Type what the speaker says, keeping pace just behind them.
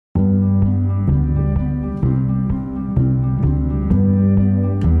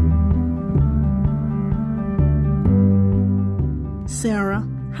Sarah,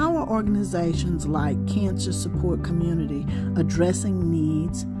 how are organizations like Cancer Support Community addressing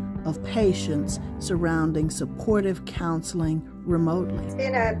needs of patients surrounding supportive counseling remotely? It's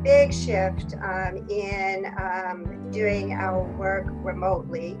been a big shift in doing our work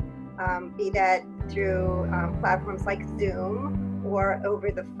remotely, be that through platforms like Zoom or over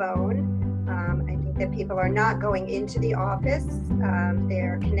the phone. I think that people are not going into the office.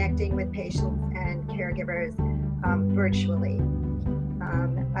 They're connecting with patients and caregivers virtually.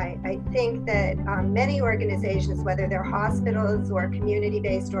 I think that many organizations, whether they're hospitals or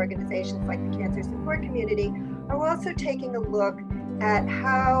community-based organizations like the Cancer Support Community, are also taking a look at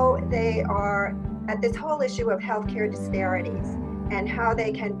how they are at this whole issue of healthcare disparities and how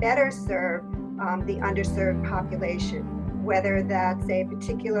they can better serve the underserved population, whether that's a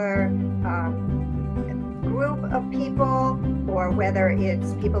particular group of people or whether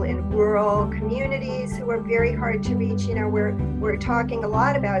it's people in rural communities who are very hard to reach. You know, we're talking a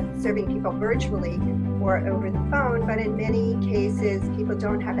lot about serving people virtually or over the phone, but in many cases, people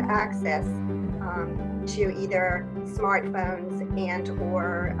don't have access to either smartphones and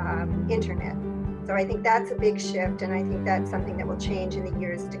or internet. So I think that's a big shift, and I think that's something that will change in the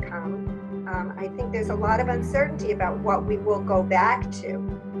years to come. I think there's a lot of uncertainty about what we will go back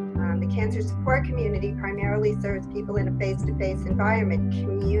to. The Cancer Support Community primarily serves people in a face-to-face environment.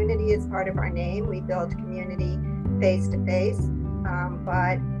 Community is part of our name. We build community face-to-face,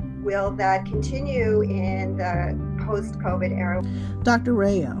 but will that continue in the post-COVID era? Dr.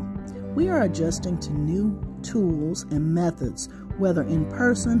 Rayo, we are adjusting to new tools and methods, whether in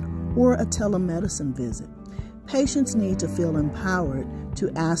person or a telemedicine visit. Patients need to feel empowered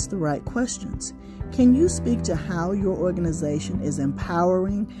to ask the right questions. Can you speak to how your organization is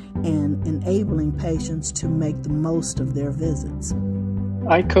empowering and enabling patients to make the most of their visits?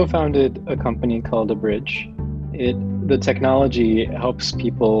 I co-founded a company called Abridge. The technology helps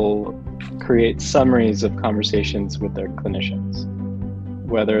people create summaries of conversations with their clinicians,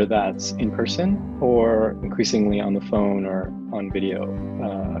 whether that's in person or increasingly on the phone or on video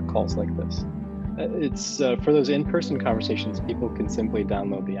calls like this. It's for those in-person conversations, people can simply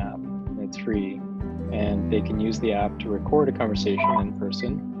download the app. It's free, and they can use the app to record a conversation in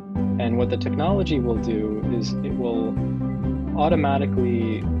person. And what the technology will do is it will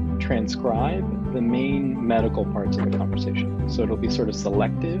automatically transcribe the main medical parts of the conversation. So it'll be sort of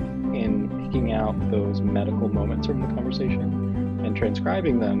selective in picking out those medical moments from the conversation and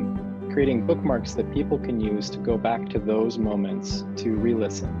transcribing them, creating bookmarks that people can use to go back to those moments to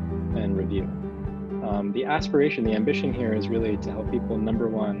re-listen and review. The aspiration, the ambition here is really to help people, number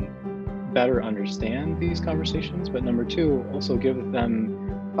one, better understand these conversations, but number two, also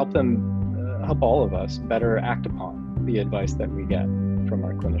help all of us better act upon the advice that we get from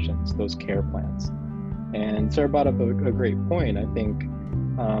our clinicians, those care plans. And Sarah brought up a great point. I think,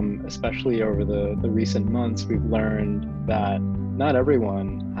 especially over the recent months, we've learned that not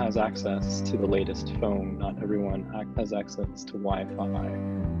everyone has access to the latest phone. Not everyone has access to Wi-Fi.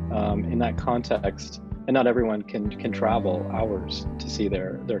 In that context, and not everyone can travel hours to see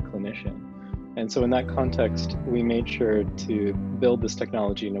their clinician. And so in that context, we made sure to build this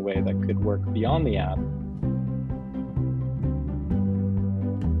technology in a way that could work beyond the app